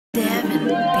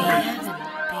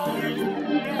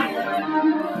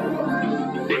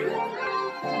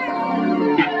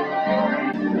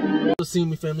See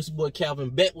me, fam. It's your boy Calvin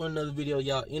back with another video,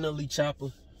 y'all. NLE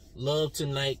Choppa, love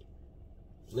tonight.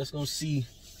 Let's go see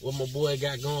what my boy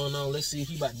got going on. Let's see if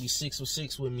he about to be 6 for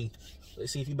 6 with me.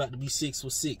 Let's see if he about to be 6 for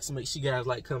 6. Make sure you guys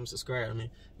like, comment, subscribe, man.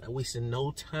 Not wasting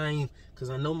no time, because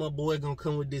I know my boy gonna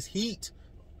come with this heat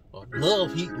or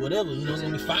love heat, whatever. You know, it's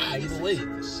gonna be fire either way.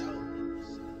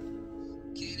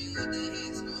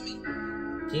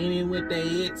 Get in with that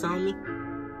hits on me.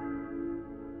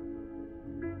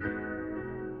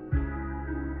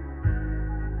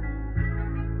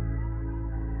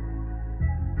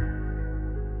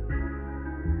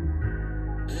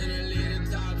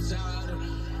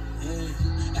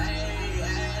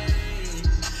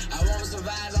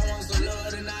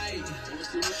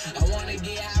 I wanna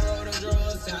get high, roll the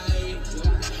drugs tight.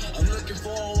 I'm looking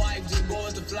for a wife, just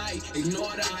board the flight.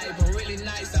 Ignore the hype, I'm really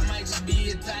nice, I might just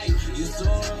be a type. You're so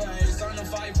right, it's on the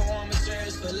fight for I'm a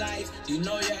cherish for life. You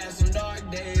know you had some dark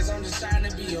days, I'm just trying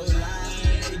to be your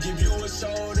light. Give you a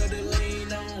shoulder to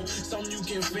lean on, something you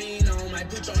can fiend on. Might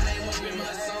put your name up in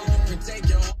my song, protect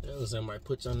your... That was I might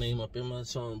put your name up in my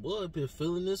song. Boy, I've been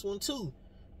feeling this one too.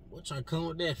 Boy, trying to come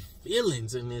with that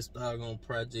feelings in this doggone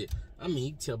project. I mean, you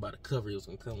can tell by the cover it was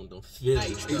gonna come with them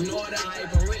feelings. Ignore the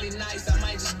hype, I'm really nice, I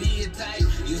might just be a type.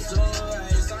 You're so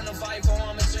right, it's on the fight for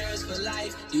I'm a cherish for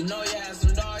life. You know you had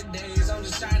some dark days, I'm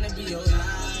just trying to be your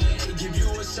light. Give you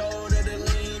a shoulder to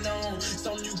lean on,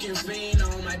 something you can fiend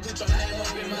on. Might put your name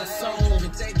up in my song,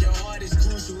 protect your heart is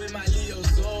crucial with my Leo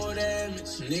soul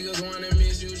damage. Niggas wanna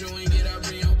misuse you and get up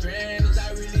in your panties.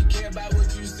 I really care about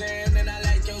what you saying and I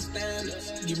like your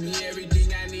standards. Give me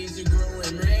everything I need to grow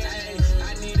and raise.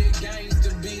 I need a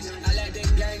gangster bitch, I like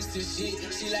that gangster shit.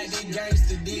 She like that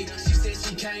gangster dick. She said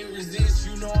she can't resist.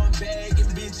 You know I'm bagging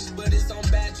bitches, but it's on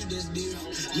bat you that's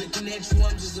different. Looking at you,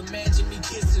 I'm just imagine me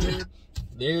kissing her.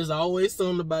 There's always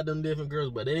something about them different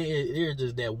girls, but there's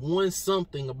just that one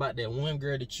something about that one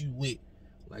girl that you with.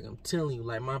 Like I'm telling you,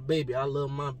 like my baby, I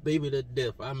love my baby to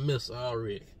death. I miss her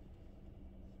already.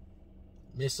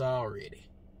 Miss her already.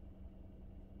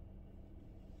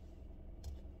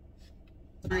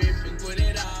 Put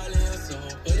it all in your soul,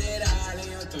 put it all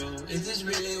in your throat. Is this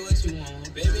really what you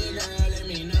want? Baby girl, let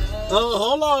me know.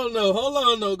 Oh, hold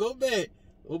on, no, go back.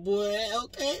 Oh boy,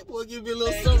 okay, boy, give me a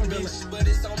little something. But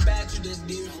it's on bat you that's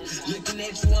different. Looking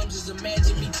at you, I'm just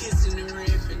imagine me kissing the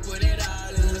riff. Put it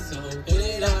all in your soul, put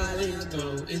it all in your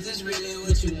throat. Is this really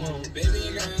what you want?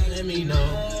 Baby girl, let me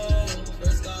know.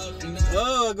 First off, you know.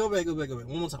 Oh, go back.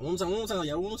 One more time,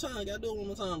 y'all. One more time, gotta do it one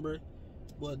more time, bro.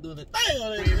 Boy, doing it.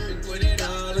 Put it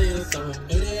all in your soul,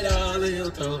 put it all in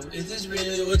your throat. Is this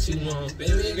really what you want?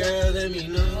 Baby girl, let me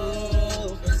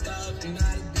know. First off, you're not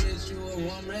a bitch, you a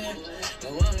woman. If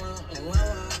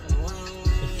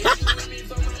you with me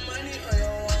for my money or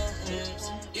your wants.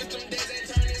 If them days ain't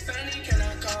turning sunny, can I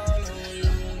call on you?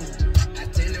 I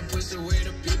tend to push away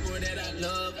the people that I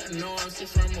love. I know I'm shit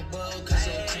from above, cause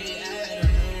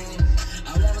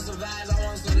I wanna survive, I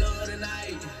want some love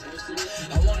tonight.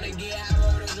 I wanna get high,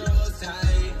 roll the drugs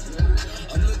tight.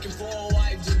 I'm looking for a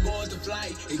wife, just board the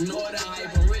flight. Ignore the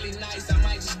hype, I'm really nice, I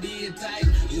might just be a type.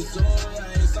 You're so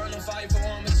right, it's on the fight for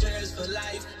I'm a cherish for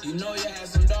life. You know you had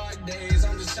some dark days,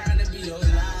 I'm just trying to be your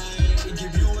light.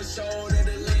 Give you a shoulder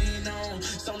to lean on,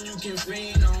 something you can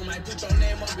fiend on. Might put your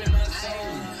name up in my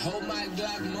soul. Hold my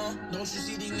Glock, mom, don't you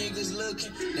see these niggas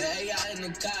looking? The AI in the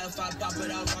car, if I pop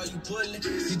it off, how you pulling?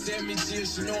 She tell me chill,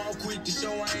 she know I'm quick to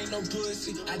show I ain't no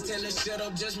pussy. I tell her shut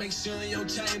up, just make sure your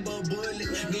chamber bullet.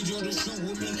 Need you to shoot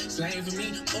with me, slang for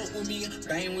me, fuck with me,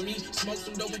 bang with me, smoke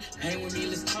some dope, hang with me,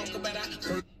 let's talk about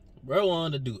our... Bro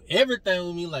wanted to do everything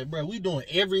with me. Like, bro, we doing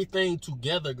everything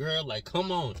together, girl. Like,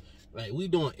 come on. Like, we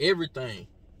doing everything.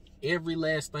 Every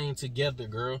last thing together,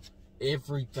 girl.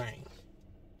 Everything.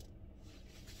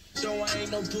 So I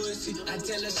ain't no pussy. I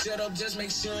tell her shut up, just make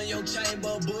sure your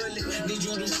chamber bullet. Need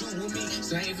you to shoot with me,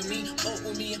 slang for me, fuck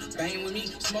with me, bang with me,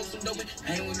 smoke some dope,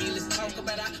 hang with me, let's talk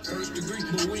about our first degree.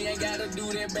 But we ain't gotta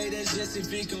do that, babe, that's just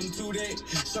if it come to that.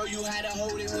 Show you how to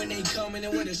hold it when they coming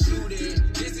and where to shoot it.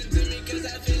 Listen to me, cause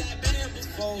I feel like been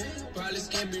before. Problems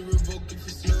can't be revoked if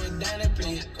you slow it down and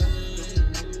play it cool.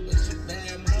 But you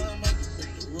bad mama, you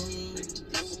break the rules.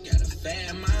 Got a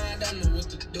fat mind, I know what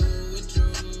to do with you.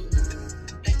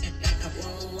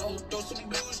 Throw some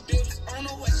blue strips on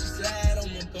the way she slide on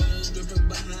my phone. Stripping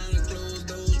behind closed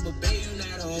doors, but babe, you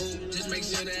not a hoe. Just make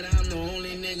sure that I'm the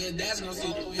only nigga that's gonna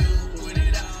see through you. Put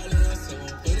it all in your soul,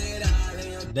 put it all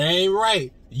in your... Dang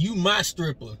right. You my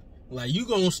stripper. Like, you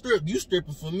gonna strip, you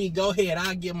stripping for me. Go ahead,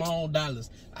 I'll get my own dollars.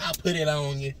 I'll put it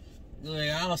on you.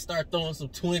 I'll start throwing some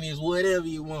 20s, whatever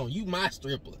you want. You my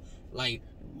stripper. Like,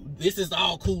 this is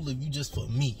all cool if you just for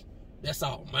me. That's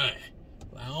all mine.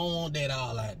 Like, I don't want that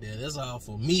all out there. That's all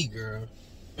for me, girl.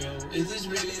 Is this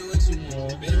really what you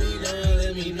want? Baby girl,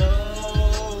 let me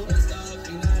know. First off,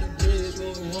 you not a bitch,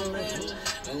 what you want?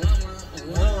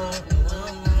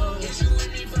 Get you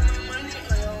with me for my money.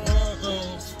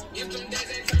 If them days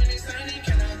ain't turning sunny,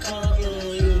 can I call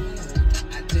you?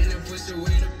 I didn't push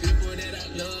away the people that I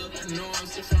love. I know I'm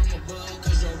still from above,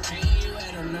 cause your pain you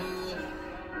had to know.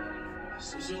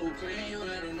 So your pain you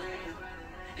had to know.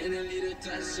 And a little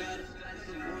touch shot,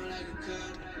 more like a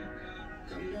cup.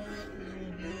 Come on.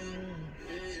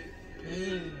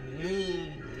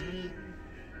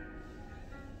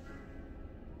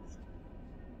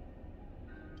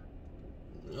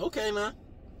 Okay, now.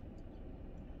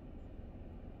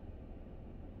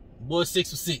 Boy 6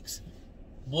 for 6.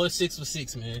 Boy 6 for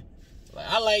 6, man. Like,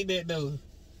 I like that though.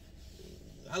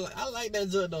 I like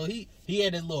that though. He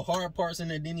had his little hard parts in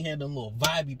there, then he had the little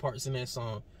vibey parts in that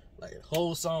song. Like, the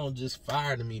whole song just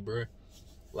fired to me, bro.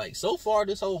 Like, so far,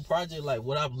 this whole project, like,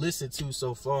 what I've listened to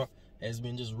so far has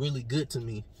been just really good to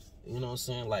me. You know what I'm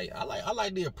saying? Like, I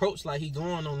like the approach like he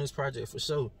going on this project for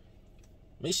sure.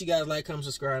 Make sure you guys like, comment,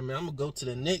 subscribe, man. I'm going to go to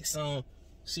the next song,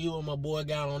 see what my boy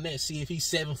got on that, see if he's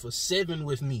 7 for 7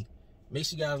 with me. Make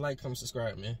sure you guys like, comment,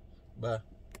 subscribe, man. Bye.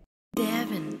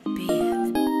 Devin.